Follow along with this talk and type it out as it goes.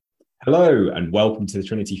Hello and welcome to the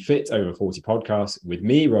Trinity Fit Over 40 podcast with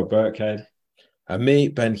me, Rob Burkhead. And me,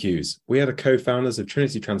 Ben Hughes. We are the co-founders of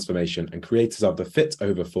Trinity Transformation and creators of the Fit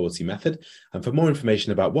Over 40 method. And for more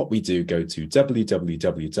information about what we do, go to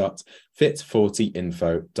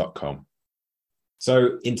www.fit40info.com.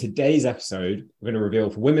 So in today's episode, we're going to reveal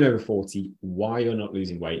for women over 40 why you're not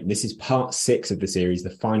losing weight. And this is part 6 of the series, the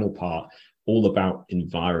final part, all about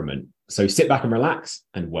environment. So sit back and relax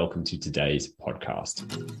and welcome to today's podcast.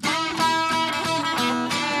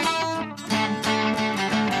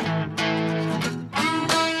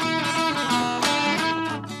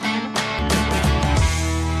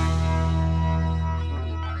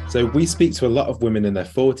 So we speak to a lot of women in their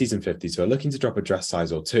 40s and 50s who are looking to drop a dress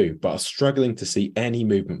size or two, but are struggling to see any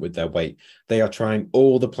movement with their weight. They are trying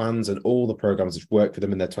all the plans and all the programs which work for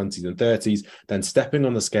them in their 20s and 30s, then stepping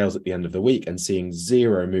on the scales at the end of the week and seeing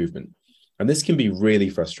zero movement. And this can be really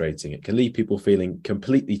frustrating. It can leave people feeling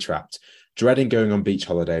completely trapped, dreading going on beach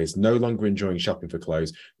holidays, no longer enjoying shopping for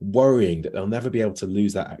clothes, worrying that they'll never be able to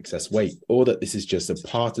lose that excess weight, or that this is just a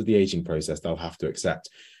part of the aging process they'll have to accept,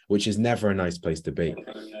 which is never a nice place to be.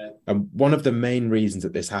 And one of the main reasons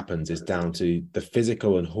that this happens is down to the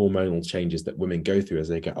physical and hormonal changes that women go through as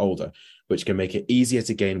they get older, which can make it easier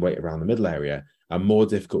to gain weight around the middle area and more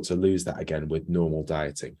difficult to lose that again with normal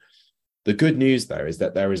dieting. The good news, though, is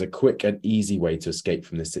that there is a quick and easy way to escape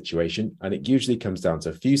from this situation, and it usually comes down to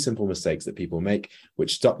a few simple mistakes that people make,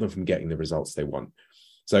 which stop them from getting the results they want.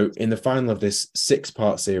 So in the final of this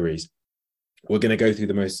 6-part series, we're going to go through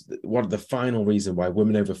the final reason why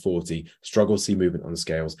women over 40 struggle to see movement on the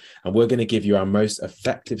scales. And we're going to give you our most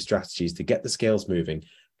effective strategies to get the scales moving,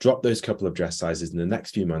 drop those couple of dress sizes in the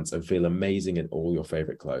next few months and feel amazing in all your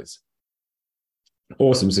favorite clothes.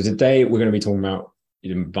 Awesome. So today we're going to be talking about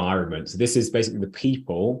environment. So this is basically the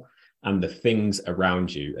people and the things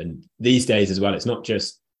around you. And these days as well, it's not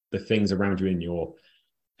just the things around you in your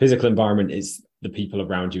physical environment, it's the people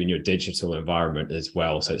around you in your digital environment as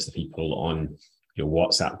well. So it's the people on your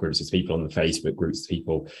WhatsApp groups, it's people on the Facebook groups,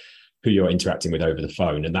 people who you're interacting with over the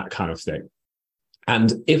phone and that kind of thing.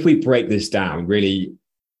 And if we break this down, really,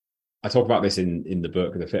 I talk about this in the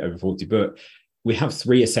book, the Fit Over 40 book, we have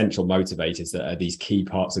 3 essential motivators that are these key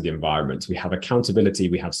parts of the environment. We have accountability,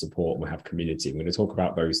 we have support, we have community. I'm going to talk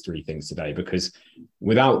about those 3 things today because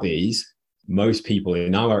without these, most people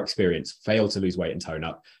in our experience fail to lose weight and tone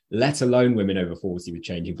up, let alone women over 40 with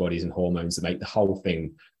changing bodies and hormones that make the whole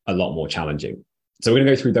thing a lot more challenging. So we're going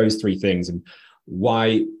to go through those 3 things and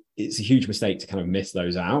why it's a huge mistake to kind of miss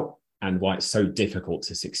those out and why it's so difficult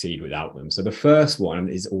to succeed without them. So the first one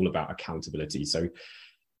is all about accountability. So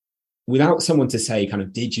without someone to say kind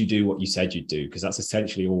of, did you do what you said you'd do? Because that's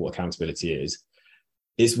essentially all accountability is.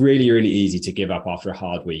 It's really, really easy to give up after a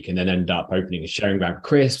hard week and then end up opening a sharing bag of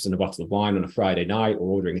crisps and a bottle of wine on a Friday night or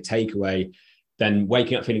ordering a takeaway, then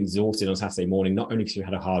waking up feeling exhausted on Saturday morning, not only because you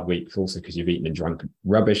had a hard week, but also because you've eaten and drunk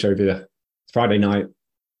rubbish over the Friday night.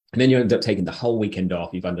 And then you end up taking the whole weekend off.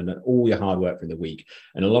 You've undone all your hard work from the week.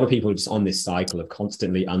 And a lot of people are just on this cycle of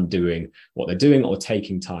constantly undoing what they're doing or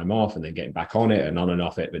taking time off and then getting back on it and on and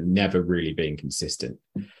off it, but never really being consistent.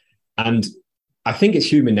 And I think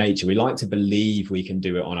it's human nature. We like to believe we can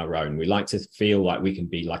do it on our own. We like to feel like we can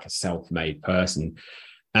be like a self-made person.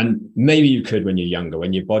 And maybe you could when you're younger,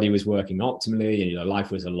 when your body was working optimally and your life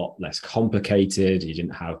was a lot less complicated. You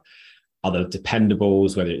didn't have other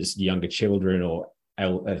dependables, whether it's younger children or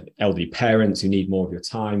elderly parents who need more of your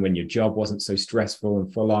time, when your job wasn't so stressful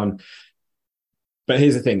and full on. But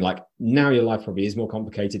here's the thing, like now your life probably is more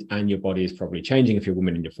complicated and your body is probably changing if you're a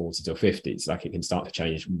woman in your 40s or 50s. Like it can start to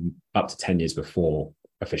change up to 10 years before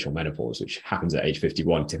official menopause, which happens at age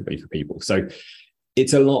 51 typically for people. So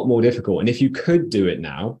it's a lot more difficult. And if you could do it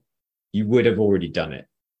now, you would have already done it.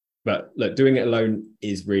 But look, doing it alone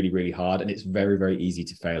is really, really hard. And it's very, very easy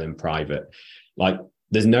to fail in private. Like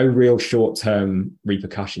there's no real short-term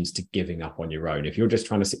repercussions to giving up on your own. If you're just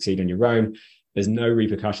trying to succeed on your own, there's no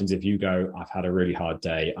repercussions if you go, I've had a really hard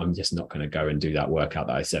day. I'm just not going to go and do that workout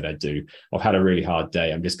that I said I'd do. I've had a really hard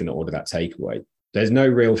day. I'm just going to order that takeaway. There's no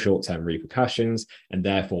real short-term repercussions. And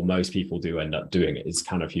therefore, most people do end up doing it. It's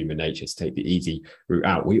kind of human nature to take the easy route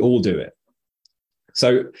out. We all do it.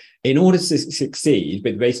 So in order to succeed,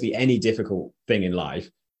 but basically any difficult thing in life,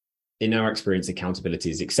 in our experience, accountability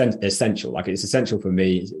is essential. Like it's essential for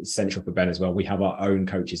me, it's essential for Ben as well. We have our own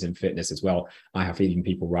coaches in fitness as well. I have even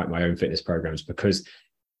people write my own fitness programs because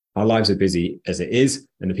our lives are busy as it is.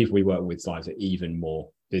 And the people we work with's lives are even more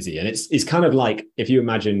busy. And it's kind of like, if you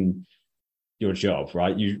imagine your job,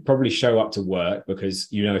 right? You probably show up to work because,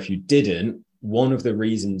 you know, if you didn't, one of the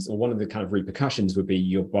reasons, or one of the kind of repercussions, would be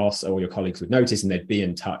your boss or your colleagues would notice and they'd be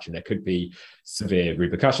in touch, and there could be severe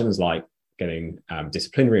repercussions like getting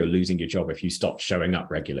disciplinary or losing your job if you stop showing up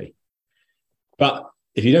regularly. But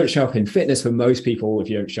if you don't show up in fitness, for most people, if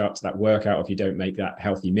you don't show up to that workout, if you don't make that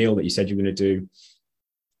healthy meal that you said you're going to do,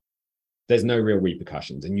 there's no real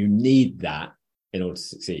repercussions. And you need that in order to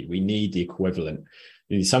succeed. We need the equivalent.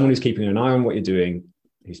 You need someone who's keeping an eye on what you're doing,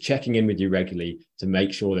 who's checking in with you regularly to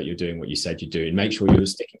make sure that you're doing what you said you do, and make sure you're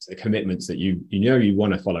sticking to the commitments that you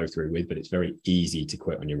want to follow through with, but it's very easy to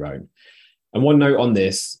quit on your own. And one note on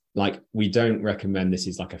this, like, we don't recommend this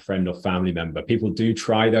is like a friend or family member. People do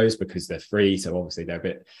try those because they're free. So obviously they're a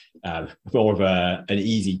bit more of an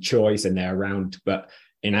easy choice and they're around. But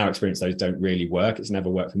in our experience, those don't really work. It's never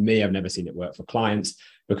worked for me. I've never seen it work for clients,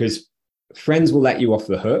 because friends will let you off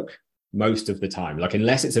the hook most of the time. Like,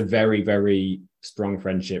 unless it's a very, very strong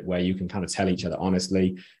friendship where you can kind of tell each other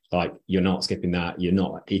honestly, like, you're not skipping that, you're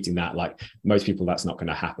not eating that. Like, most people, that's not going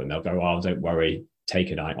to happen. They'll go, oh, don't worry,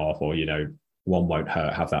 take a night off, or, one won't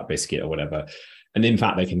hurt, have that biscuit or whatever. And in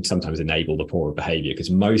fact, they can sometimes enable the poorer behavior,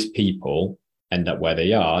 because most people end up where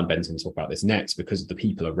they are, and Ben's going to talk about this next, because of the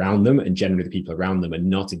people around them, and generally the people around them are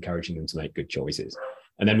not encouraging them to make good choices.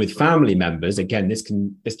 And then with family members, again, this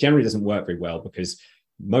generally doesn't work very well, because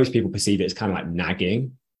most people perceive it as kind of like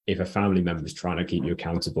nagging if a family member is trying to keep you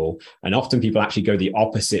accountable. And often people actually go the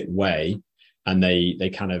opposite way, and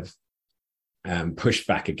they kind of push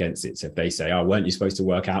back against it. So if they say, oh, weren't you supposed to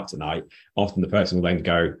work out tonight? Often the person will then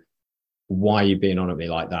go, why are you being on at me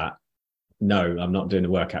like that? No, I'm not doing the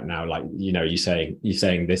workout now. Like, you're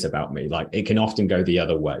saying this about me. Like, it can often go the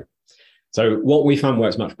other way. So what we found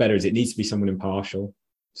works much better is it needs to be someone impartial,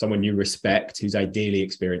 someone you respect, who's ideally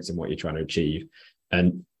experienced in what you're trying to achieve.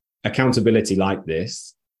 And accountability like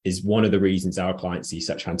this is one of the reasons our clients see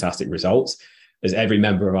such fantastic results, as every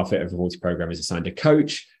member of our Fit Over 40 program is assigned a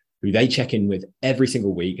coach who they check in with every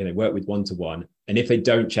single week, and they work with one-to-one. And if they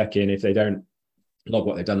don't check in, if they don't log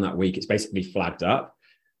what they've done that week, it's basically flagged up,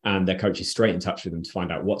 and their coach is straight in touch with them to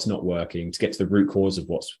find out what's not working, to get to the root cause of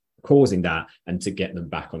what's causing that, and to get them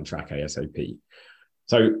back on track ASAP.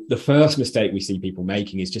 So the first mistake we see people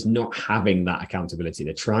making is just not having that accountability.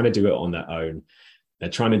 They're trying to do it on their own. They're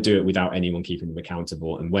trying to do it without anyone keeping them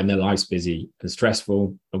accountable. And when their life's busy and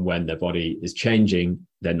stressful, and when their body is changing,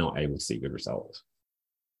 they're not able to see good results.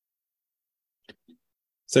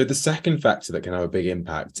 So the second factor that can have a big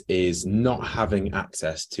impact is not having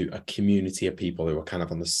access to a community of people who are kind of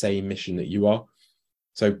on the same mission that you are.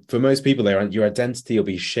 So for most people, your identity will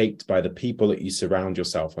be shaped by the people that you surround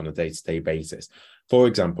yourself on a day-to-day basis. For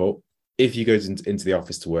example, if you go into the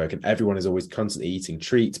office to work and everyone is always constantly eating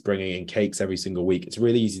treats, bringing in cakes every single week, it's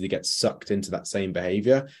really easy to get sucked into that same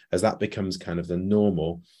behavior, as that becomes kind of the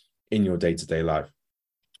normal in your day-to-day life.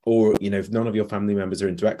 Or, if none of your family members are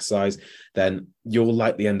into exercise, then you'll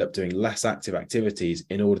likely end up doing less active activities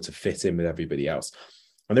in order to fit in with everybody else.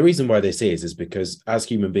 And the reason why this is because as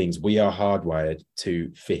human beings, we are hardwired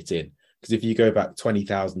to fit in. Because if you go back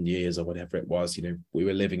 20,000 years or whatever it was, we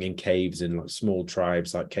were living in caves in like small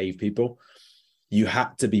tribes, like cave people. You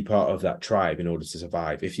had to be part of that tribe in order to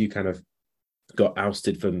survive. If you kind of got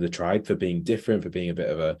ousted from the tribe for being different, for being a bit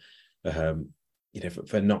of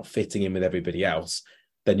for not fitting in with everybody else,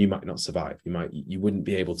 then you might not survive. You wouldn't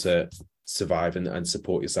be able to survive and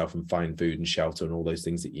support yourself and find food and shelter and all those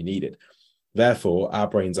things that you needed. Therefore, our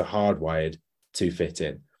brains are hardwired to fit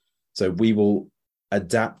in. So we will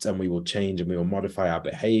adapt, and we will change, and we will modify our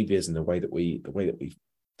behaviors and the way that we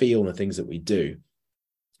feel and the things that we do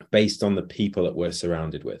based on the people that we're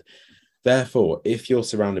surrounded with. Therefore, if you're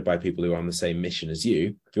surrounded by people who are on the same mission as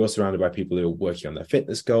you, if you're surrounded by people who are working on their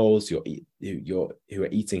fitness goals, who are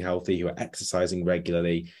eating healthy, who are exercising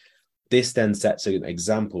regularly, this then sets an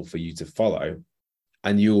example for you to follow,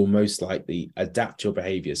 and you will most likely adapt your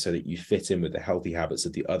behavior so that you fit in with the healthy habits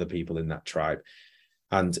of the other people in that tribe.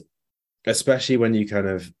 And especially when you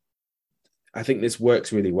I think this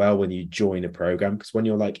works really well when you join a program, because when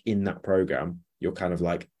you're like in that program, you're kind of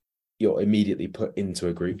like, you're immediately put into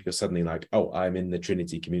a group. You're suddenly like, oh, I'm in the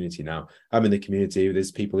Trinity community now. I'm in the community where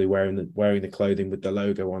there's people who are wearing the clothing with the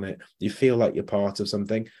logo on it. You feel like you're part of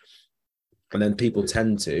something. And then people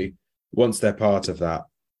tend to, once they're part of that,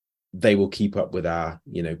 they will keep up with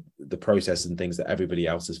the process and things that everybody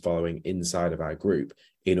else is following inside of our group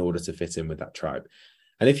in order to fit in with that tribe.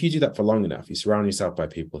 And if you do that for long enough, you surround yourself by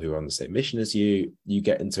people who are on the same mission as you, you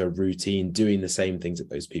get into a routine doing the same things that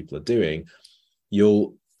those people are doing,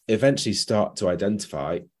 you'll eventually start to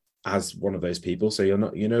identify as one of those people. So you're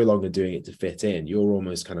no longer doing it to fit in. You're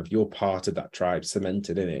almost you're part of that tribe,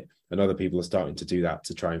 cemented in it. And other people are starting to do that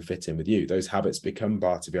to try and fit in with you. Those habits become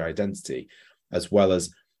part of your identity. as well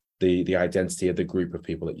as the identity of the group of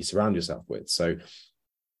people that you surround yourself with. So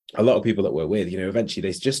a lot of people that we're with, eventually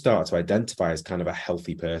they just start to identify as kind of a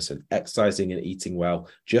healthy person. Exercising and eating well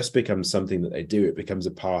just becomes something that they do. It becomes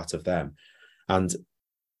a part of them. And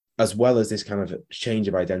as well as this kind of change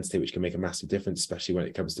of identity, which can make a massive difference, especially when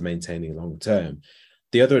it comes to maintaining long term,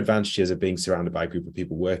 the other advantages of being surrounded by a group of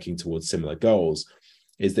people working towards similar goals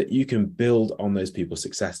is that you can build on those people's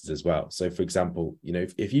successes as well. So, for example,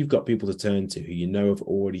 if you've got people to turn to who have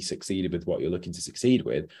already succeeded with what you're looking to succeed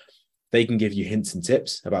with, they can give you hints and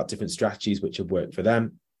tips about different strategies which have worked for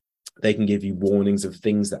them. They can give you warnings of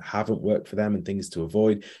things that haven't worked for them and things to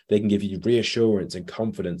avoid. They can give you reassurance and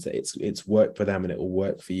confidence that it's worked for them and it will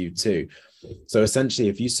work for you too. So essentially,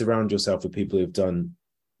 if you surround yourself with people who've done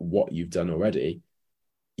what you've done already,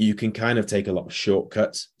 you can kind of take a lot of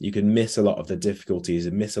shortcuts. You can miss a lot of the difficulties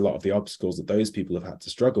and miss a lot of the obstacles that those people have had to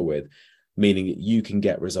struggle with, meaning that you can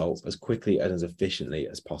get results as quickly and as efficiently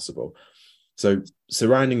as possible. So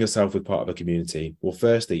surrounding yourself with part of a community will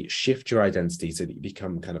firstly shift your identity so that you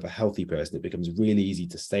become kind of a healthy person. It becomes really easy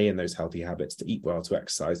to stay in those healthy habits, to eat well, to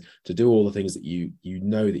exercise, to do all the things that you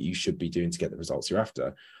know that you should be doing to get the results you're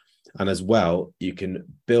after. And as well, you can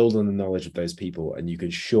build on the knowledge of those people and you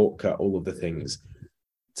can shortcut all of the things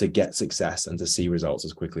to get success and to see results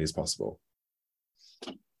as quickly as possible.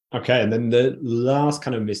 Okay, and then the last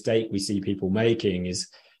kind of mistake we see people making is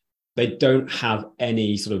they don't have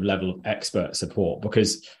any sort of level of expert support,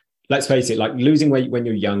 because let's face it, like losing weight when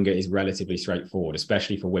you're younger is relatively straightforward,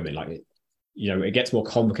 especially for women. Like, it gets more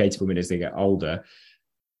complicated for women as they get older,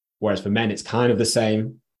 whereas for men, it's kind of the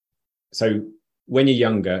same. So when you're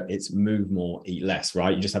younger, it's move more, eat less,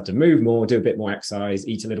 right? You just have to move more, do a bit more exercise,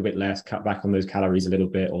 eat a little bit less, cut back on those calories a little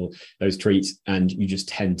bit or those treats, and you just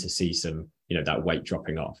tend to see some, that weight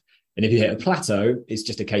dropping off. And if you hit a plateau, it's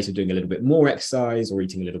just a case of doing a little bit more exercise or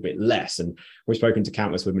eating a little bit less. And we've spoken to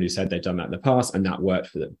countless women who said they've done that in the past and that worked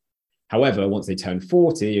for them. However, once they turn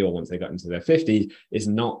 40 or once they got into their 50s, it's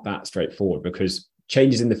not that straightforward, because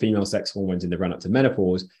changes in the female sex hormones in the run up to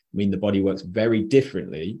menopause mean the body works very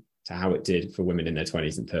differently to how it did for women in their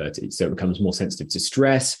 20s and 30s. So it becomes more sensitive to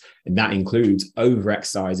stress, and that includes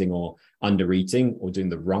over-exercising or under-eating or doing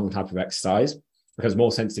the wrong type of exercise. It becomes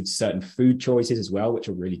more sensitive to certain food choices as well, which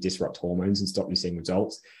will really disrupt hormones and stop you seeing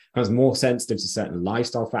results. It becomes more sensitive to certain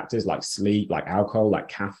lifestyle factors like sleep, like alcohol, like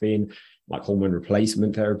caffeine, like hormone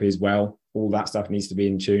replacement therapy as well. All that stuff needs to be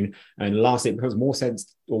in tune. And lastly, it becomes more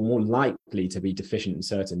sensitive or more likely to be deficient in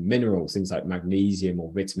certain minerals, things like magnesium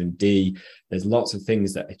or vitamin D. There's lots of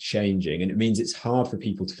things that are changing, and it means it's hard for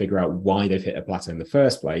people to figure out why they've hit a plateau in the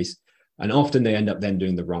first place. And often they end up then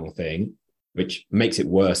doing the wrong thing, which makes it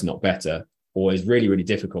worse, not better, or is really, really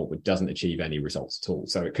difficult, but doesn't achieve any results at all.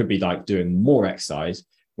 So it could be like doing more exercise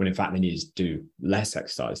when in fact they need to do less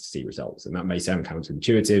exercise to see results. And that may sound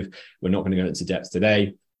counterintuitive. We're not going to go into depth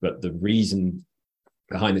today, but the reason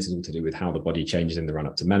behind this is all to do with how the body changes in the run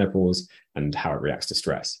up to menopause and how it reacts to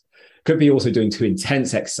stress. Could be also doing too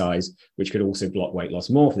intense exercise, which could also block weight loss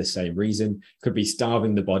more for the same reason. Could be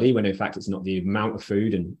starving the body when in fact it's not the amount of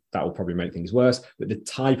food, and that will probably make things worse, but the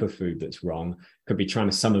type of food that's wrong. Could be trying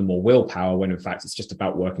to summon more willpower when in fact it's just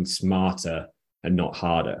about working smarter and not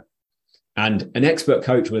harder. And an expert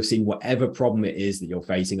coach will have seen whatever problem it is that you're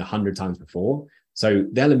facing 100 times before. So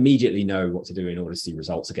they'll immediately know what to do in order to see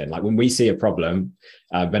results again. Like when we see a problem,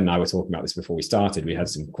 Ben and I were talking about this before we started. We had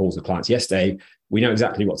some calls with clients yesterday. We know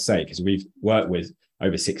exactly what to say because we've worked with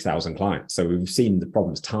over 6,000 clients. So we've seen the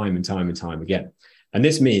problems time and time and time again. And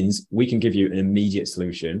this means we can give you an immediate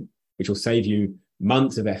solution, which will save you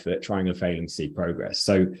months of effort trying and failing to see progress.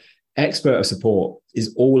 So expert support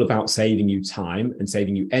is all about saving you time and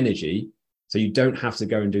saving you energy, so you don't have to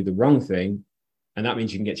go and do the wrong thing. And that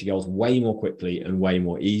means you can get to your goals way more quickly and way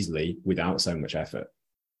more easily without so much effort.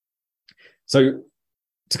 So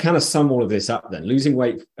to kind of sum all of this up then, losing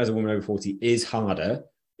weight as a woman over 40 is harder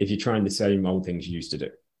if you're trying the same old things you used to do.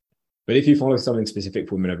 But if you follow something specific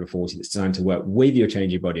for women over 40 that's designed to work with your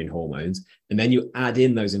changing body and hormones, and then you add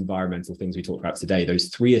in those environmental things we talked about today, those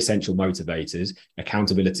three essential motivators,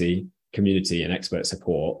 accountability, community, and expert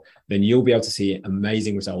support, then you'll be able to see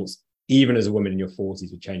amazing results, even as a woman in your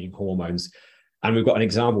 40s with changing hormones. And we've got an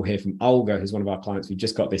example here from Olga, who's one of our clients. We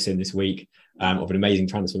just got this in this week of an amazing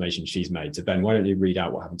transformation she's made. So Ben, why don't you read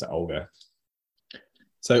out what happened to Olga?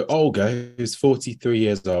 So Olga, who's 43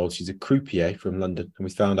 years old, she's a croupier from London. And we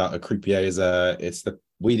found out a croupier is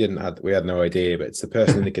we had no idea, but it's the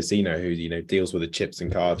person in the casino who, deals with the chips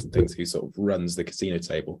and cards and things, who sort of runs the casino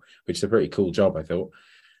table, which is a pretty cool job, I thought.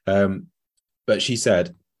 But she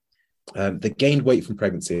said, The gained weight from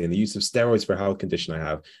pregnancy and the use of steroids for a health condition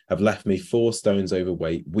I have left me 4 stones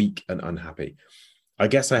overweight, weak and unhappy. I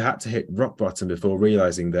guess I had to hit rock bottom before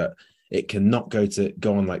realizing that it cannot go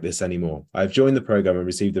on like this anymore. I've joined the program and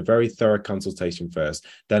received a very thorough consultation first,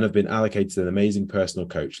 then have been allocated an amazing personal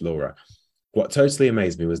coach, Laura. What totally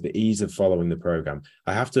amazed me was the ease of following the program.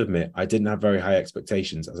 I have to admit, I didn't have very high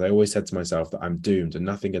expectations, as I always said to myself that I'm doomed and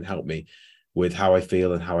nothing can help me with how I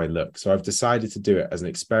feel and how I look. So I've decided to do it as an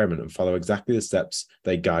experiment and follow exactly the steps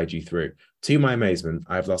they guide you through. To my amazement,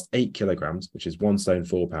 I've lost 8 kilograms, which is 1 stone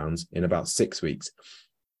 4 pounds, in about 6 weeks.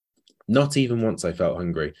 Not even once I felt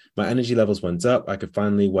hungry. My energy levels went up. I could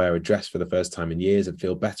finally wear a dress for the first time in years and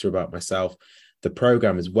feel better about myself. The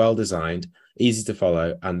program is well designed, easy to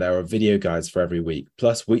follow, and there are video guides for every week,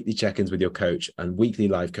 plus weekly check-ins with your coach and weekly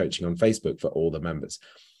live coaching on Facebook for all the members.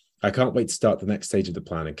 I can't wait to start the next stage of the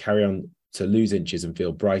plan and carry on to lose inches and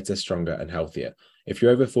feel brighter, stronger, and healthier. If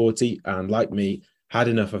you're over 40 and, like me, had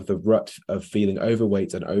enough of the rut of feeling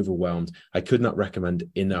overweight and overwhelmed, I could not recommend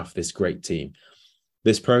enough this great team.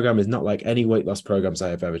 This program is not like any weight loss programs I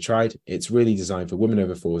have ever tried. It's really designed for women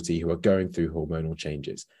over 40 who are going through hormonal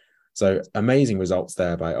changes. So amazing results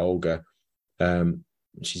there by Olga.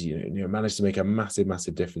 She's managed to make a massive,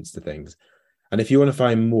 massive difference to things. And if you want to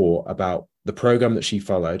find more about the program that she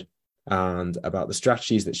followed and about the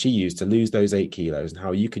strategies that she used to lose those 8 kilos and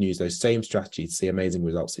how you can use those same strategies to see amazing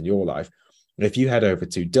results in your life, if you head over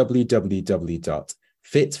to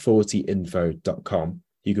www.fit40info.com,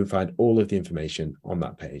 you can find all of the information on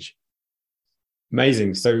that page.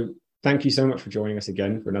 Amazing. So thank you so much for joining us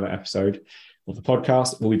again for another episode of the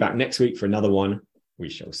podcast. We'll be back next week for another one. We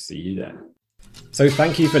shall see you then. So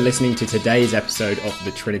thank you for listening to today's episode of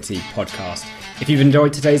the Trinity podcast. If you've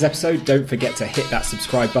enjoyed today's episode, don't forget to hit that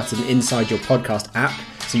subscribe button inside your podcast app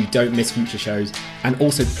so you don't miss future shows. And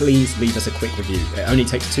also please leave us a quick review. It only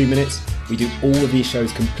takes 2 minutes. We do all of these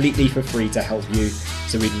shows completely for free to help you.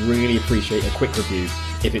 So we'd really appreciate a quick review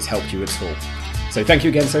if it's helped you at all. So thank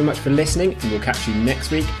you again so much for listening, and we'll catch you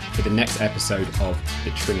next week for the next episode of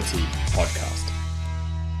the Trinity podcast.